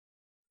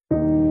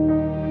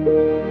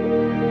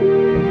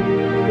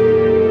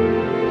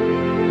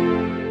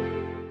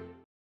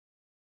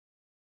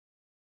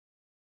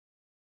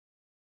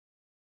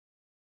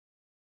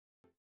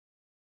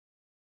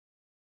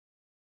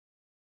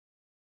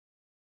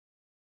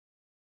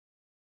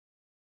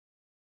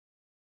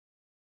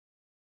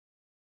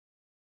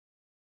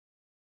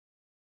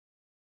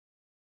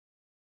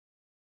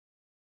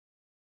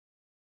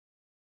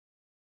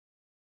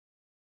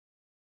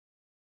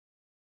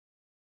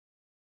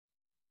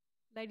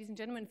Ladies and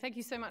gentlemen, thank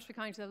you so much for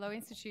coming to the Lowy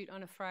Institute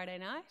on a Friday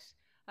night.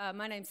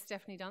 My name's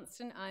Stephanie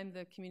Dunstan. I'm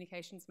the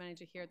Communications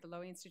Manager here at the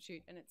Lowy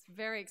Institute, and it's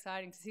very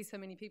exciting to see so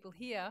many people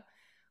here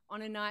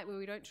on a night where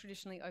we don't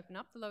traditionally open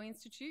up the Lowy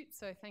Institute,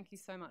 so thank you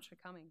so much for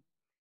coming.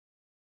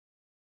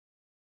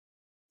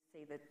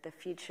 See the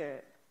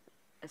future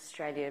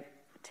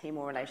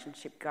Australia-Timor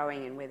relationship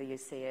going, and whether you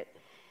see it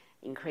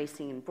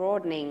increasing and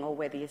broadening, or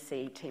whether you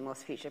see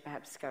Timor's future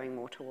perhaps going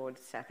more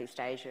towards Southeast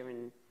Asia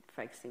and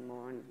focusing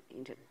more on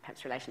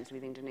perhaps relations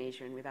with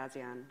Indonesia and with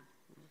ASEAN.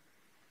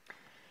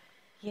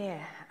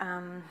 Yeah,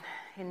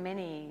 in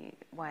many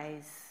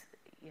ways,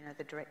 you know,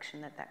 the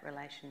direction that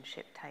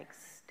relationship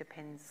takes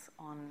depends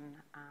on,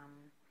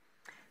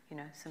 you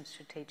know, some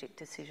strategic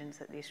decisions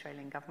that the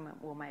Australian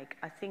government will make.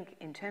 I think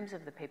in terms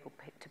of the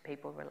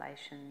people-to-people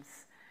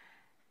relations,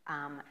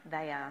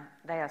 they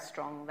are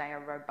strong, they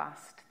are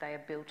robust, they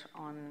are built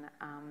on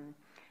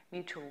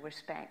mutual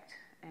respect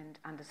and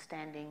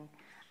understanding,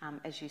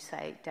 as you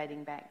say,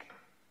 dating back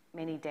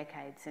many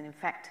decades, and in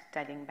fact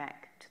dating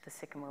back to the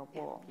Second World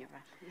War. You're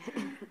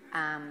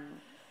right.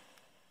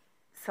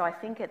 So I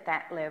think at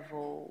that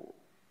level,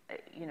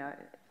 you know,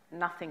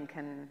 nothing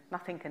can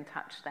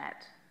touch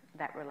that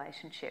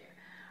relationship.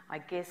 I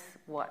guess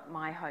what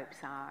my hopes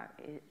are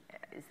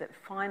is that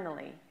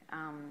finally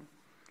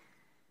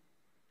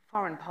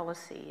foreign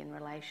policy in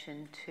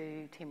relation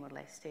to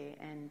Timor-Leste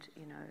and,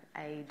 you know,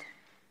 aid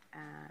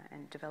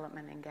and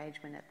development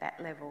engagement at that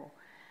level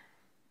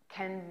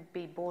can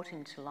be brought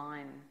into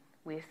line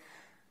with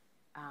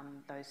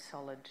those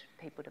solid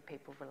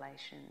people-to-people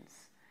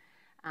relations.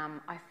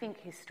 I think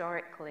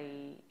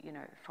historically, you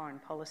know, foreign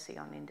policy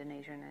on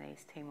Indonesia and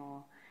East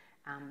Timor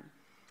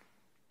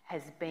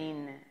has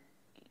been,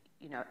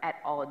 you know, at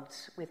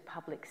odds with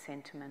public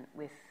sentiment,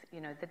 with, you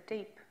know, the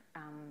deep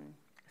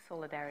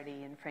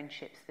solidarity and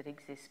friendships that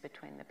exist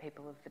between the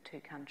people of the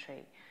two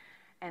countries.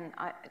 And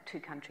I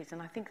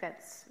think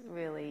that's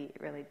really,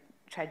 really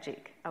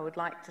tragic. I would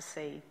like to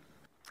see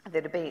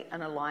there to be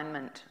an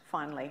alignment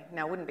finally.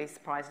 Now, I wouldn't be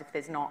surprised if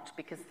there's not,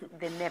 because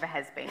there never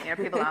has been. You know,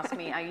 people ask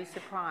me, are you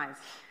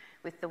surprised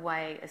with the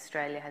way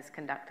Australia has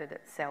conducted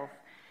itself,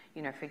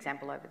 you know, for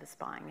example, over the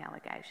spying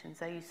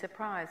allegations? Are you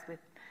surprised with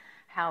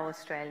how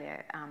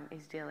Australia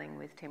is dealing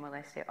with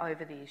Timor-Leste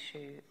over the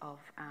issue of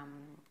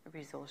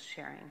resource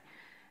sharing?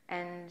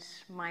 And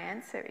my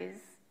answer is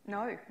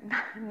no,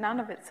 none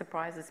of it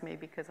surprises me,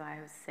 because I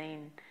have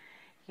seen,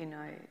 you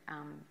know,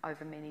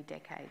 over many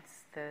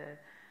decades, the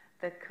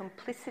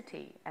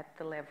complicity at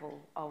the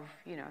level of,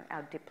 you know,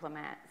 our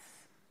diplomats,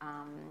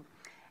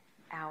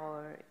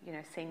 our, you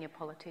know, senior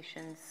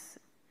politicians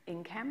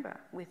in Canberra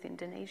with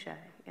Indonesia.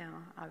 You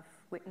know, I've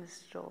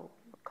witnessed all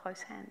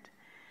close hand.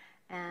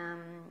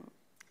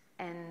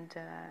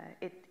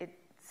 It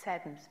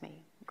saddens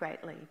me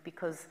greatly,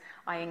 because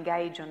I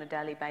engage on a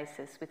daily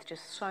basis with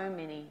just so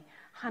many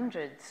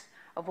hundreds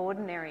of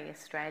ordinary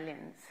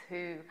Australians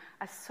who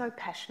are so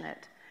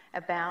passionate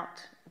about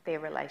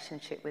their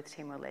relationship with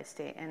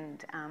Timor-Leste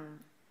and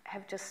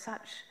have just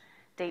such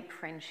deep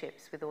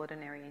friendships with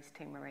ordinary East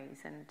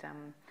Timorese, and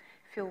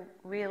feel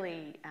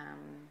really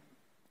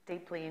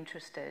deeply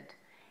interested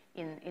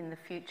in the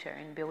future,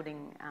 in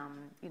building,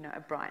 you know,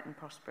 a bright and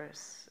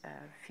prosperous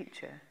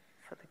future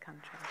for the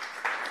country.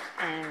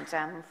 And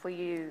for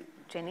you,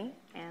 Jenny,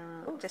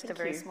 just a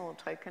very small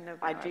token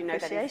of I do know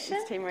that appreciation.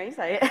 it's Timorese.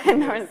 I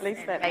know at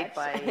least that made much.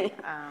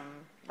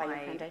 by your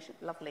foundation.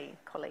 Lovely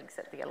colleagues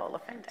at the Alola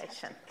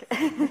Foundation.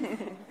 Thank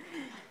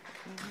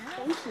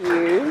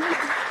you.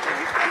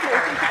 Thank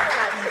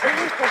you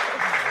so much.